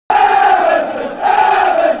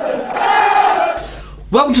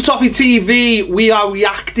Welcome to Toffee TV. We are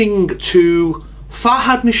reacting to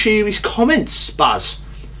Farhad Moshiri's comments, Baz.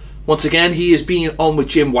 Once again, he is being on with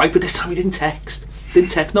Jim White, but this time he didn't text.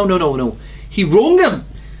 No. He rung him.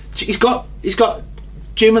 He's got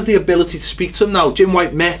Jim has the ability to speak to him now. Jim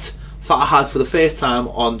White met Farhad for the first time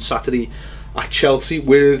on Saturday at Chelsea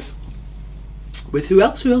with who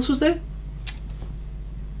else? Who else was there?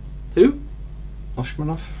 Who?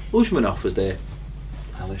 Usmanov was there.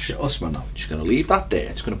 Usmanov. Just going to leave that there.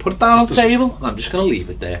 Just going to put it down on the table, and I'm just going to leave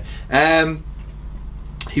it there.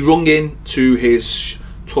 He rung in to his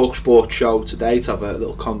TalkSport show today to have a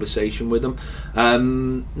little conversation with him.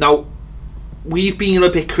 Now, we've been a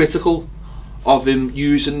bit critical of him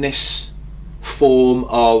using this form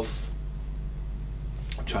of,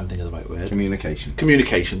 I'm trying to think of the right word.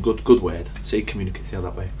 Communication. Good word. Say communication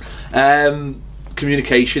that way.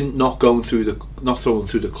 Communication, not thrown through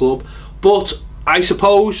the club, but I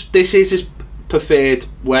suppose this is his preferred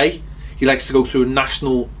way. He likes to go through a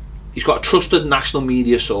national. He's got a trusted national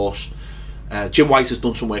media source. Jim White has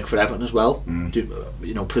done some work for Everton as well,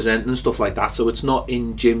 presenting and stuff like that. So it's not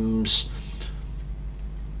in Jim's.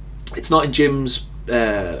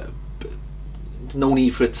 No need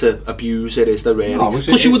for it to abuse it, is there really? No,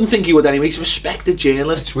 plus you wouldn't think he would anyway. He's a respected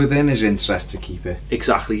journalist. It's within his interest to keep it.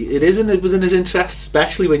 Exactly, it is within his interest,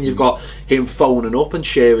 especially when you've got him phoning up and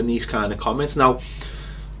sharing these kind of comments. Now,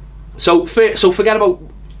 so forget about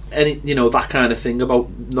any that kind of thing about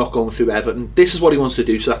not going through Everton. This is what he wants to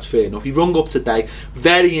do, so that's fair enough. He rung up today.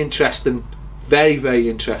 Very interesting, very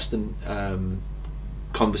interesting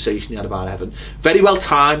conversation he had about Everton. Very well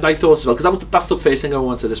timed, I thought as well, because that's the first thing I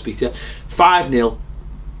wanted to speak to you. 5-0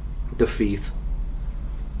 defeat.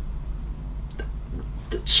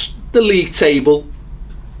 The league table,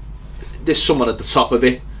 there's someone at the top of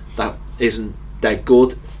it that isn't dead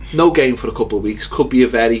good. No game for a couple of weeks. Could be a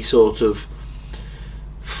very could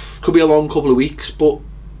be a long couple of weeks, but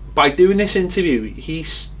by doing this interview,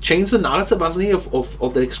 he's changed the narrative, hasn't he,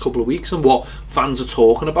 of the next couple of weeks and what fans are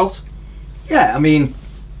talking about. Yeah, I mean,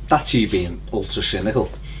 that's you being ultra cynical.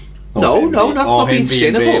 No, that's not being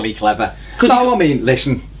cynical. Really clever. No, I mean,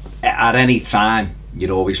 listen, at any time,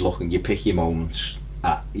 you're always looking, you pick your moments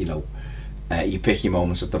at, you pick your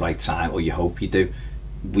moments at the right time, or you hope you do.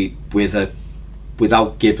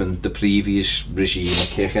 Without giving the previous regime a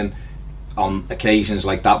kicking, on occasions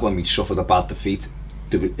like that, when we suffered a bad defeat,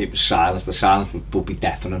 it was silence. The silence would be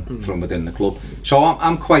deafening from within the club. So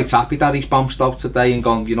I'm quite happy that he's bounced out today and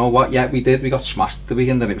gone, you know what, yeah, we got smashed at the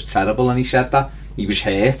weekend and it was terrible, and he said that. He was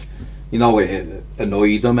hurt, it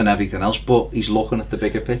annoyed him and everything else, but he's looking at the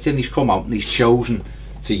bigger picture, and he's come out and he's chosen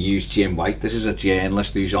to use Jim White. This is a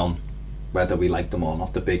journalist who's on, whether we like them or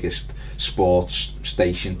not, the biggest sports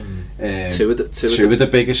station. Two of the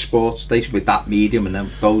biggest sports stations with that medium, and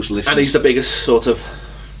then those listeners. And he's the biggest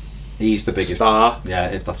He's the biggest star, yeah,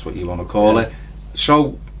 if that's what you want to call it.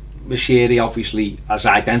 So Moshiri obviously has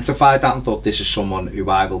identified that and thought, this is someone who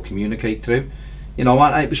I will communicate through. And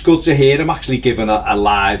it was good to hear him actually giving a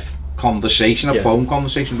live conversation, a phone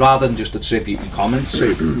conversation, rather than just a tribute and comments. So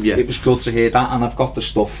it was good to hear that, and I've got the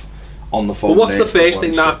stuff on the phone. But what's the first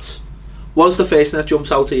thing that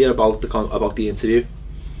jumps out at you about the interview?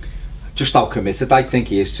 Just how committed I think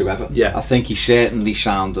he is to Everton. Yeah. I think he certainly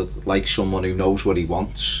sounded like someone who knows what he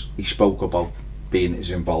wants. He spoke about being his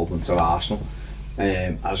involvement at Arsenal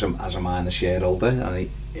as a minor shareholder,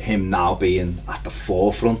 and him now being at the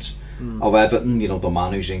forefront of Everton, the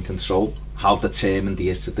man who's in control, how determined he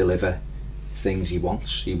is to deliver things he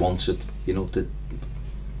wants. He wanted, to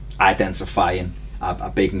identifying a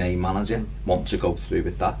big name manager, want to go through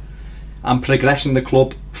with that, and progressing the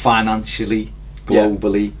club financially,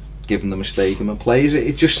 globally, giving them a stadium and players.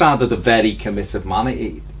 It just sounded a very committed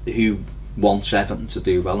man who wants Everton to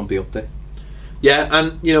do well and be up there. Yeah,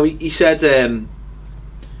 and he said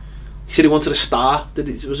he wanted a star.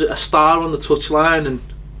 Was it a star on the touchline? And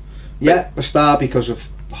a star because of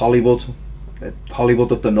Hollywood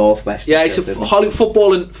of the Northwest. Yeah, he said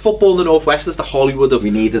football in the Northwest is the Hollywood of.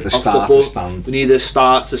 We needed a star to stand. We needed a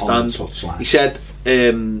star to stand. On the touchline. He said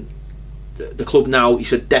the club now. He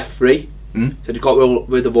said debt free. He said he got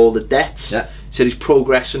rid of all the debts. Yeah. He said he's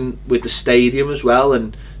progressing with the stadium as well,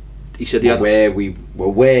 and he said where we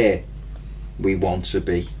want to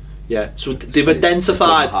be. Yeah, so they've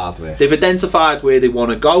identified where they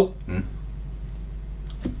want to go.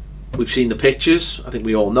 We've seen the pictures. I think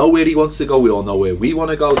we all know where he wants to go. We all know where we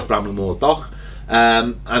want to go. It's Branningan Dock.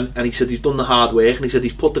 And he said he's done the hard work, and he said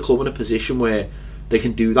he's put the club in a position where they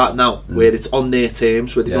can do that now, where it's on their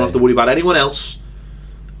terms, where they don't have to worry about anyone else.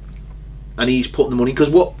 And he's putting the money,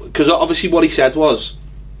 because obviously what he said was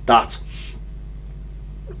that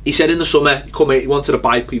he said in the summer he wanted to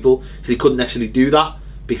buy people, so he couldn't necessarily do that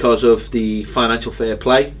because of the financial fair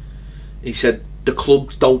play. He said the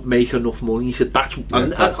club don't make enough money. He said that's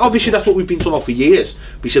obviously that's what we've been talking about for years.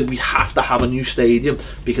 But he said we have to have a new stadium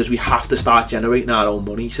because we have to start generating our own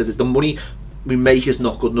money. He said that the money we make is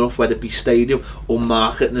not good enough, whether it be stadium or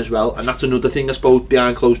marketing as well. And that's another thing, I suppose,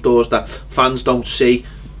 behind closed doors that fans don't see.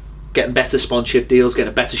 Getting better sponsorship deals,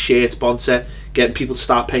 getting a better shirt sponsor, getting people to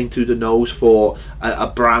start paying through the nose for a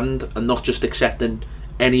brand and not just accepting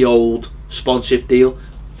any old sponsorship deal,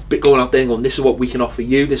 but going out there and going, this is what we can offer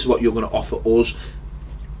you, this is what you're going to offer us,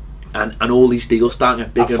 and all these deals starting to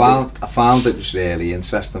get bigger. I found it was really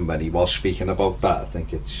interesting when he was speaking about that. I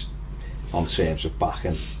think it's on terms of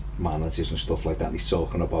backing managers and stuff like that, and he's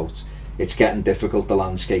talking about it's getting difficult, the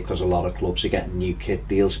landscape, because a lot of clubs are getting new kit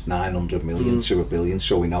deals, 900 million to $1 billion,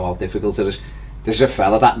 so we know how difficult it is. There's a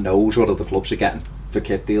fella that knows what other clubs are getting for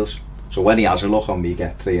kit deals, so when he has a look on me,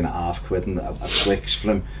 get £3.5 and a Twix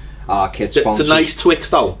from our kit sponsors. It's a nice Twix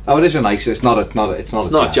though. Oh, it is a nice, it's not a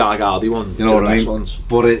Jag Aldi one, you know what I mean? Ones.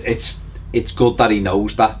 But it's good that he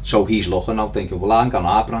knows that, so he's looking out thinking, well, hang on,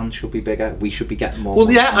 our brand should be bigger, we should be getting more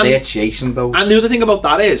money. Yeah, and they're chasing those. And the other thing about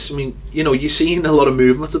that is, I mean, you know, you're seeing a lot of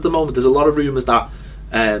movement at the moment. There's a lot of rumours that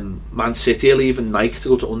Man City are leaving Nike to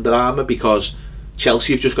go to Under Armour because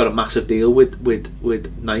Chelsea have just got a massive deal with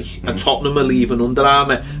Nike, and Tottenham are leaving Under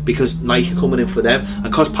Armour because Nike are coming in for them, and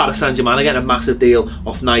because Paris Saint-Germain are getting a massive deal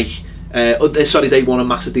off Nike. They want a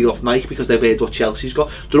massive deal off Nike because they've heard what Chelsea's got.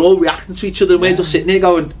 They're all reacting to each other, and we're just sitting there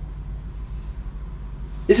going,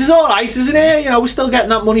 this is alright, isn't it? You know, we're still getting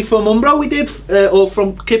that money from Umbro we did, or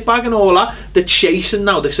from Kitbag and all that. They're chasing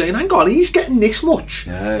now, they're saying, hang on, he's getting this much.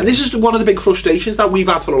 And this is one of the big frustrations that we've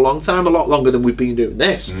had for a long time, a lot longer than we've been doing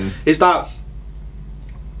this, is that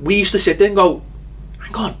we used to sit there and go,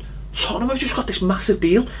 hang on, Tottenham have just got this massive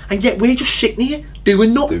deal, and yet we're just sitting here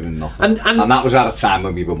doing nothing. And that was at a time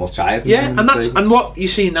when we were much higher. Yeah, and what you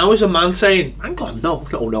see now is a man saying, hang on, no,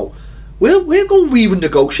 we're going to even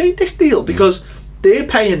negotiate this deal because they're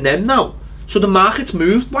paying them now, so the market's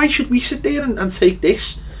moved. Why should we sit there and take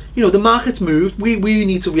this? You know, the market's moved, we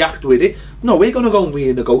need to react with it. No, we're going to go and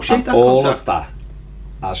renegotiate that all contract. of that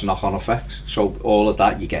has knock-on effects. So all of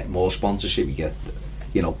that, you get more sponsorship, you get,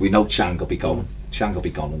 you know, we know Chang will be going. Chang will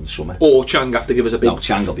be gone in the summer. Or Chang have to give us a big... No,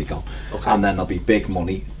 Chang will be gone. Okay. And then there'll be big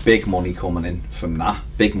money coming in from that.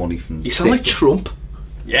 Big money from... You sound like Trump.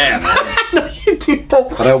 Yeah, man. No, you do that.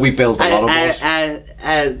 But we build a lot of us.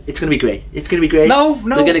 It's going to be great. It's going to be great. No. We're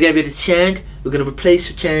going to get rid of Chang. We're going to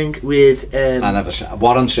replace Chang with... I never said...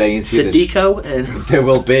 What I'm saying to you is... there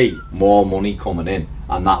will be more money coming in.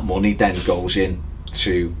 And that money then goes in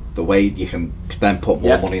to the way you can then put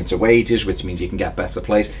more money into wages, which means you can get better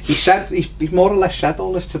players. He more or less said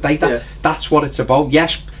all this today. That's what it's about.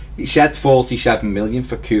 Yes, he said 47 million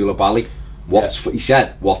for Koulibaly. He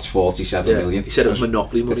said what's 47 million? He said it was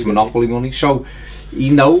monopoly money. It's monopoly money. So he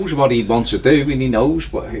knows what he wants to do, and he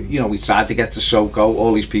knows what, you know. We tried to get to Soko,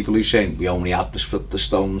 all these people who saying we only had the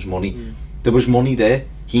Stones money. There was money there.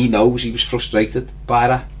 He knows, he was frustrated by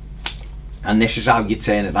that, and this is how you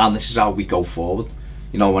turn it around. This is how we go forward.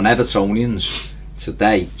 You know, when Evertonians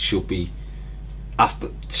today should be, after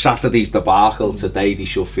Saturday's debacle today, they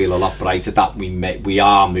should feel a lot brighter that we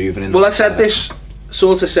are moving in. Well, I've said this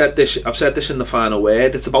I've said this in the final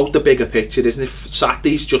word, it's about the bigger picture, isn't it?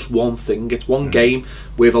 Saturday's just one thing, it's one game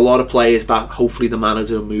with a lot of players that hopefully the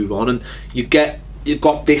manager will move on, and you've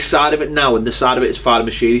got this side of it now, and the side of it is Farhad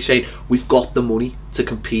Moshiri saying we've got the money to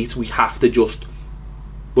compete, we have to just...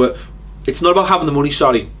 But it's not about having the money,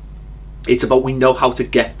 sorry. It's about we know how to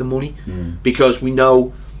get the money, because we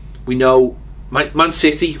know Man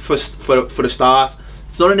City for a start.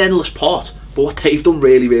 It's not an endless pot, but what they've done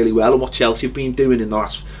really, really well, and what Chelsea have been doing in the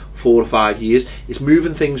last 4 or 5 years, is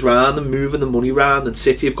moving things around and moving the money around. And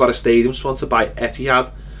City have got a stadium sponsored by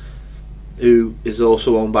Etihad, who is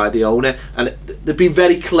also owned by the owner, and they've been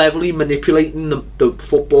very cleverly manipulating the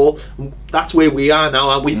football. That's where we are now,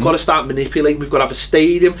 and we've got to start manipulating. We've got to have a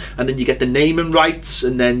stadium, and then you get the naming rights,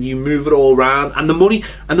 and then you move it all around, and the money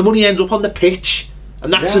ends up on the pitch.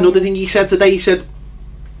 And that's another thing he said today. He said,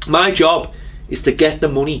 my job is to get the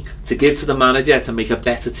money to give to the manager to make a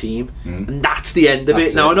better team, and that's the end of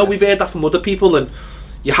it. Now I know we've heard that from other people, and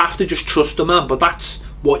you have to just trust the man, but that's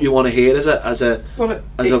what you want to hear as a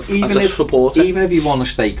supporter. Even if you want to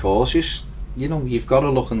stay cautious, you know, you've got to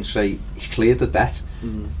look and say he's cleared the debt.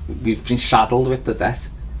 We've been saddled with the debt.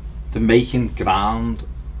 They're making ground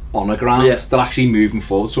on a ground. They're actually moving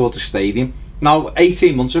forward towards the stadium. Now,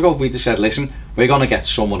 18 months ago, we'd have said, listen, we're going to get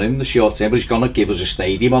someone in the short term, but he's going to give us a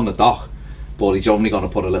stadium on the dock. but he's only going to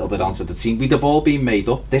put a little bit onto the team. We'd have all been made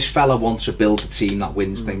up. This fella wants to build a team that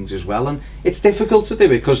wins things as well, and it's difficult to do it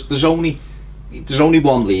because there's only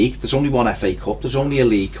one league, there's only one FA Cup, there's only a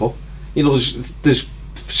League Cup. You know, there's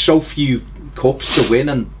so few cups to win,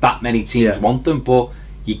 and that many teams want them, but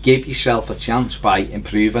you give yourself a chance by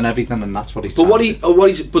improving everything, and that's what he's. But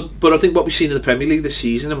but I think what we've seen in the Premier League this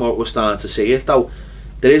season and what we're starting to see is though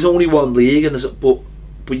there is only one league, and but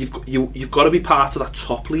you've got to be part of that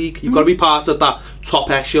top league. You've got to be part of that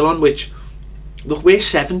top echelon. Which, look, we're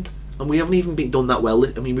 7th, and we haven't even done that well.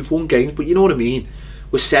 I mean, we've won games, but you know what I mean.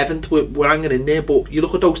 We're 7th, we're hanging in there, but you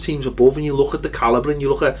look at those teams above and you look at the calibre and you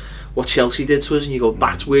look at what Chelsea did to us and you go,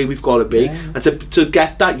 that's where we've got to be. And to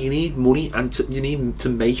get that, you need money, and you need to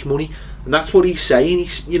make money. And that's what he's saying.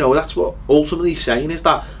 You know, that's what ultimately he's saying, is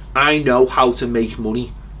that I know how to make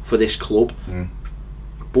money for this club,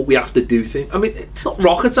 but we have to do things. I mean, it's not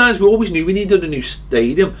rocket science. We always knew we needed a new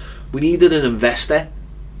stadium. We needed an investor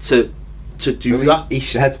to do that. He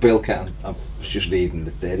said, Bill Ken, I was just reading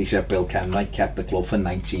it there, he said Bill Kenwright kept the club for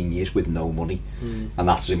 19 years with no money, and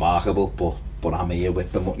that's remarkable, but I'm here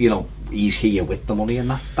with the money. You know, he's here with the money, and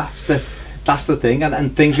that's the thing.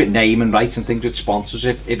 And things with naming rights and things with sponsors,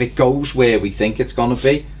 if it goes where we think it's going to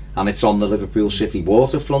be, and it's on the Liverpool City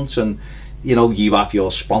waterfront, and you know, you have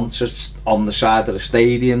your sponsors on the side of the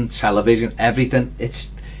stadium, television, everything,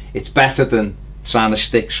 it's better than trying to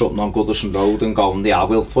stick something on Goodison Road and going, yeah,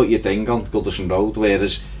 we'll put your thing on Goodison Road,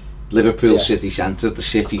 whereas Liverpool City Centre, the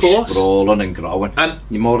city's sprawling and growing, and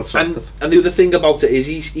you're more attractive. And the other thing about it is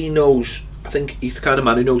he knows, I think he's the kind of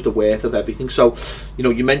man who knows the worth of everything. So, you know,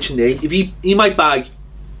 you mentioned there, if he might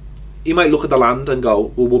look at the land and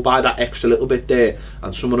go, well, we'll buy that extra little bit there,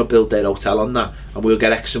 and someone will build their hotel on that, and we'll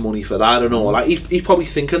get extra money for that and all. Like, he's probably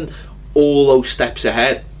thinking all those steps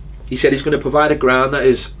ahead. He said he's going to provide a ground that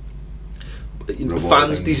is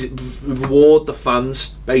reward the fans,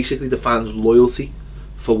 basically the fans' loyalty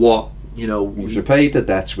for what, you know. We've repaid the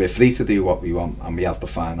debts, we're free to do what we want, and we have the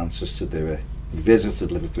finances to do it. We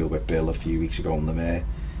visited Liverpool with Bill a few weeks ago on the Mayor.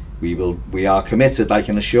 We are committed. I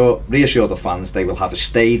can reassure the fans they will have a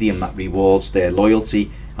stadium that rewards their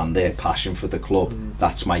loyalty and their passion for the club.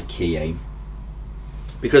 That's my key aim.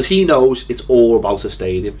 Because he knows it's all about a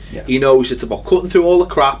stadium. He knows it's about cutting through all the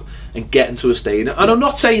crap and getting to a stadium. And I'm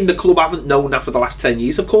not saying the club haven't known that for the last 10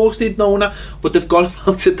 years. Of course they've known that, but they've gone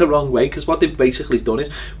about it the wrong way, because what they've basically done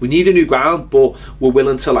is, we need a new ground, but we're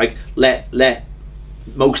willing to like let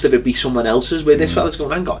most of it be someone else's, where this fella's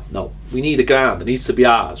going, hang on, no, we need a ground, it needs to be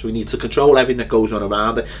ours, we need to control everything that goes on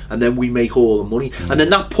around it, and then we make all the money. And then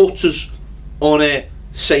that puts us on a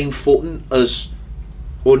same footing as,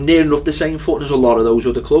 or near enough the same footing as a lot of those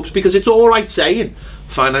other clubs, because it's all right saying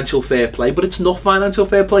financial fair play, but it's not financial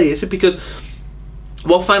fair play, is it? Because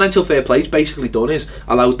what financial fair play's basically done is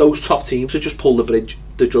allowed those top teams to just pull the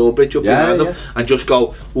drawbridge up behind them, and just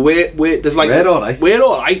go, we're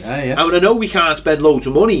all right. And I know we can't spend loads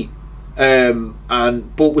of money,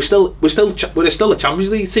 but we're still a Champions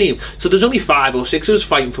League team. So there's only 5 or 6 of us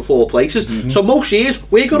fighting for 4 places. So most years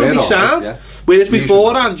we're going to be sound. Whereas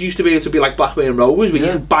beforehand used to be able to be like Blackburn Rovers, where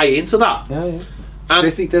you could buy into that. And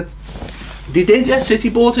City did. They did, yeah. City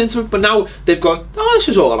bought into it, but now they've gone, oh, this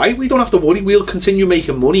is all right. We don't have to worry. We'll continue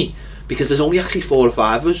making money, because there's only actually 4 or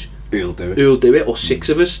 5 of us who'll do it, or 6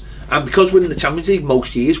 of us. And because we're in the Champions League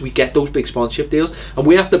most years, we get those big sponsorship deals, and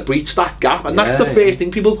we have to breach that gap. And that's the first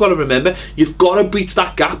thing people have got to remember. You've got to breach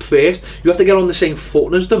that gap first. You have to get on the same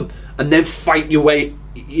footing as them, and then fight your way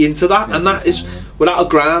into that. And that is, without a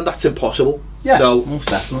ground, that's impossible. Yeah, so most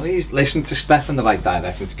definitely. He's listened to Steph in the right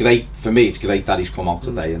direction. It's great for me. It's great that he's come out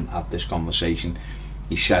today and had this conversation.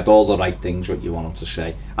 He said all the right things what you want him to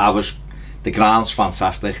say. The ground's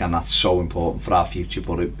fantastic, and that's so important for our future.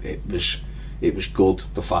 But it was good,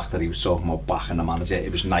 the fact that he was talking about backing the manager.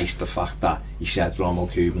 It was nice, the fact that he said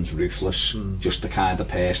Ronald Koeman's ruthless, just the kind of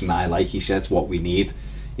person I like. He said what we need.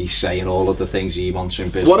 He's saying all of the things he wants in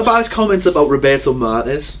business. What about his comments about Roberto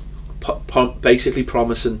Martinez basically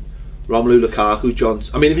promising Romelu Lukaku, John?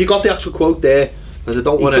 I mean, have you got the actual quote there? Because I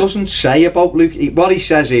don't want to. He doesn't say about Luke. What he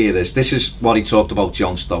says here is, this is what he talked about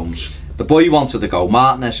John Stones. The boy wanted to go.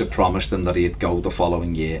 Martinez had promised him that he'd go the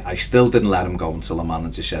following year. I still didn't let him go until the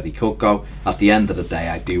manager said he could go. At the end of the day,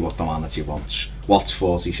 I do what the manager wants. What's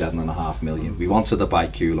 47.5 million? We wanted to buy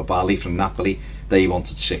Koulibaly from Napoli. They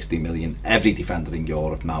wanted 60 million. Every defender in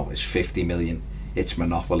Europe now is 50 million. It's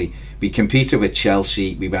monopoly. We competed with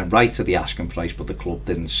Chelsea. We went right to the asking price, but the club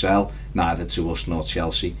didn't sell, neither to us nor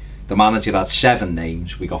Chelsea. The manager had 7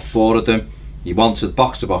 names. We got 4 of them. He wanted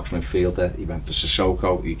box-to-box midfielder. He went for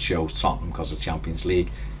Sissoko, who chose Tottenham because of Champions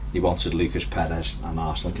League. He wanted Lucas Perez, and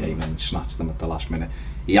Arsenal came in and snatched them at the last minute.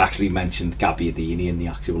 he actually mentioned Gabbiadini in the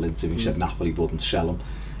actual interview. Said Napoli wouldn't sell him,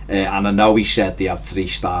 and I know he said they had 3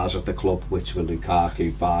 stars at the club, which were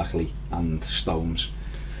Lukaku, Barkley and Stones.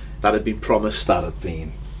 That had been promised. That had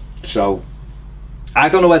been. So I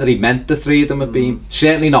don't know whether he meant the 3 of them had been.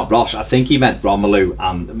 Certainly not Ross. I think he meant Romelu,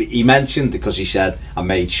 and he mentioned, because he said, I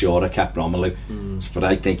made sure I kept Romelu. But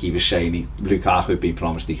I think he was saying Lukaku had been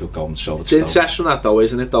promised he could go and sell it. It's interesting that though,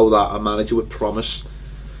 isn't it, though, that a manager would promise,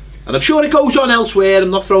 and I'm sure it goes on elsewhere.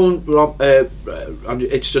 I'm not throwing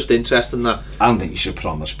it's just interesting that I don't think you should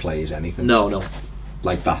promise players anything no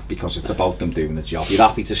like that, because it's about them doing the job. You're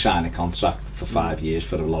happy to sign a contract for 5 years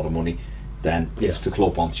for a lot of money, then if the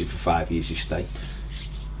club wants you for 5 years, you stay.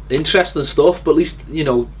 Interesting stuff, but at least, you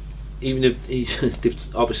know, even if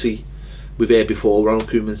he's obviously, we've heard before, Ronald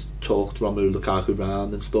Koeman's talked Romelu Lukaku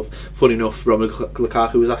round and stuff. Funny enough, Romelu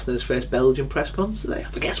Lukaku was asked in his first Belgian press conference today.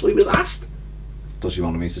 I guess what he was asked. Does he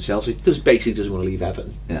want to move to Chelsea? Basically doesn't want to leave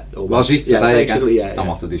Everton. Yeah. Or was he today again? Yeah. And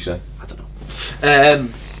what did he say? I don't know.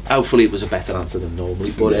 Hopefully it was a better answer than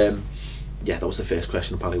normally, but yeah, that was the first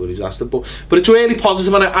question apparently what he was asked. But it's really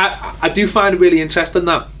positive, and I do find it really interesting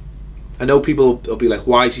that I know people will be like,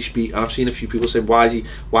 why is he speaking? And I've seen a few people saying, why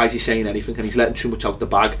is he saying anything? And he's letting too much out the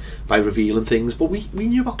bag by revealing things. But we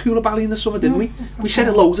knew about Koulibaly in the summer, didn't we? We said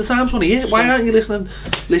it loads of times on here. Why aren't you listening?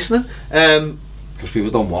 Because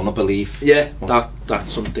people don't want to believe. Yeah,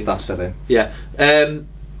 that's something. That's the thing. Yeah.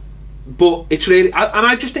 But it's really, and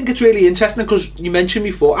I just think it's really interesting because you mentioned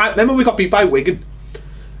before. I remember we got beat by Wigan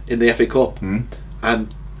in the FA Cup,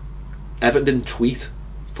 and Everton didn't tweet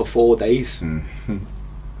for 4 days.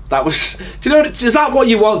 That was. Do you know? Is that what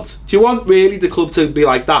you want? Do you want really the club to be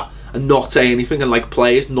like that and not say anything, and like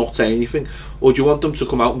players not say anything, or do you want them to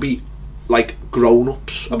come out and be like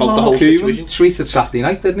grown-ups about the whole situation? Tweeted Saturday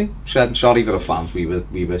night, didn't he? Said, sorry for the fans. We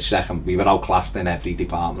were second. We were outclassed in every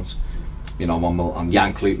department. You know, and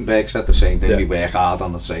Jan Klutenberg said the same thing. Yeah. We work hard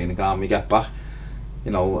on the training ground, we get back.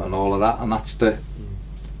 You know, and all of that, and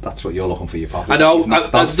that's what you're looking for, your poppy. I know.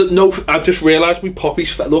 I've just realised my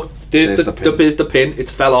poppies. Look, there's the pin.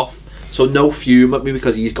 It's fell off. So no fume at me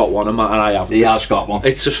because he's got one and I haven't. He has got one.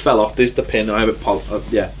 It's just fell off. There's the pin. I have it.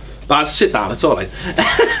 Yeah. But sit down. It's all right.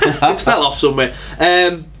 It fell off somewhere.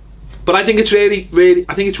 But I think it's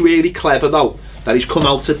really clever though that he's come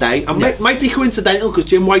out today. And might be coincidental because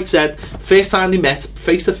Jim White said first time they met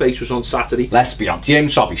face to face was on Saturday. Let's be honest. Jim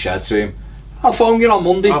Sobby said to him, I'll phone you on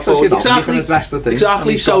Monday because you can address the thing.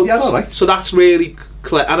 Exactly. So, so that's really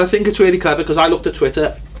clever, and I think it's really clever because I looked at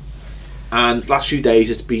Twitter, and last few days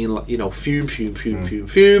it's been like, you know, fume.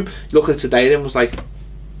 Look at today and was like,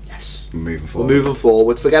 yes, we're moving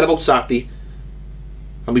forward. Forget about Saturday.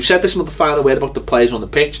 And we've said this in the final word about the players on the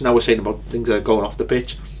pitch. Now we're saying about things that are going off the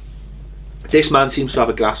pitch. This man seems to have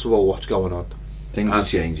a grasp of what's going on. Things are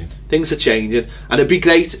changing, and it'd be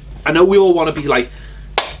great. I know we all want to be like,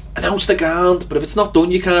 announce the ground, but if it's not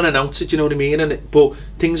done you can't announce it, you know what I mean? But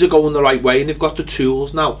things are going the right way and they've got the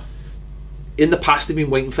tools now. In the past they've been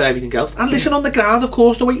waiting for everything else, and listen, on the ground of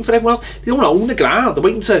course they're waiting for everyone else. They don't own the ground, they're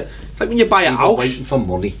waiting to, it's like when you buy a house. Waiting for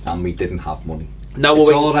money, and we didn't have money. No,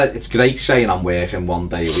 it's all right. It's great saying I'm working 1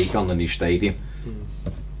 day a week on the new stadium.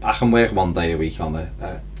 I can work 1 day a week on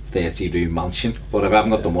a 30-room mansion, but if I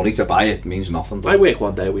haven't got the money to buy it, it means nothing. I work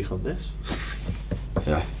 1 day a week on this.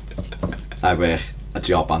 Yeah. I work a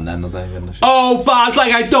job and then a day. Oh, Baz,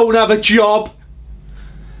 like I don't have a job.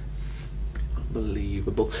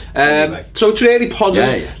 Unbelievable. Anyway. So it's really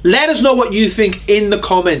positive. Yeah. Let us know what you think in the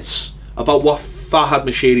comments about what Farhad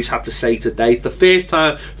Moshiri's had to say today. It's the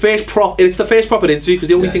first proper interview, because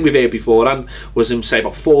the only thing we've heard beforehand was him say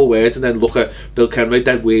about 4 words and then look at Bill Kenway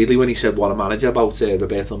dead weirdly when he said what a manager about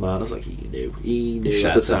Roberto Manos. Like he knew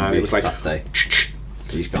at the time. He was like, that day.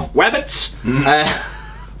 He's gone. Webbits.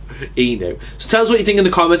 He knew. So tell us what you think in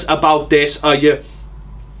the comments about this. Are you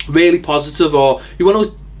really positive, or you want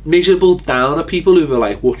those miserable downer people who are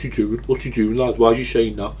like, what you doing lads, why are you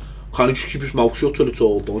saying that, can't he just keep his mouth shut till it's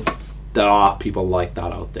all done? There are people like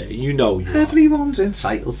that out there, you know. Everyone's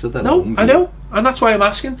entitled to their own view. I know, and that's why I'm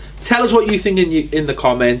asking. Tell us what you think in the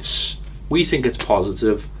comments. We think it's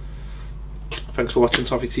positive. Thanks for watching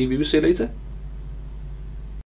Toffee TV. We'll see you later.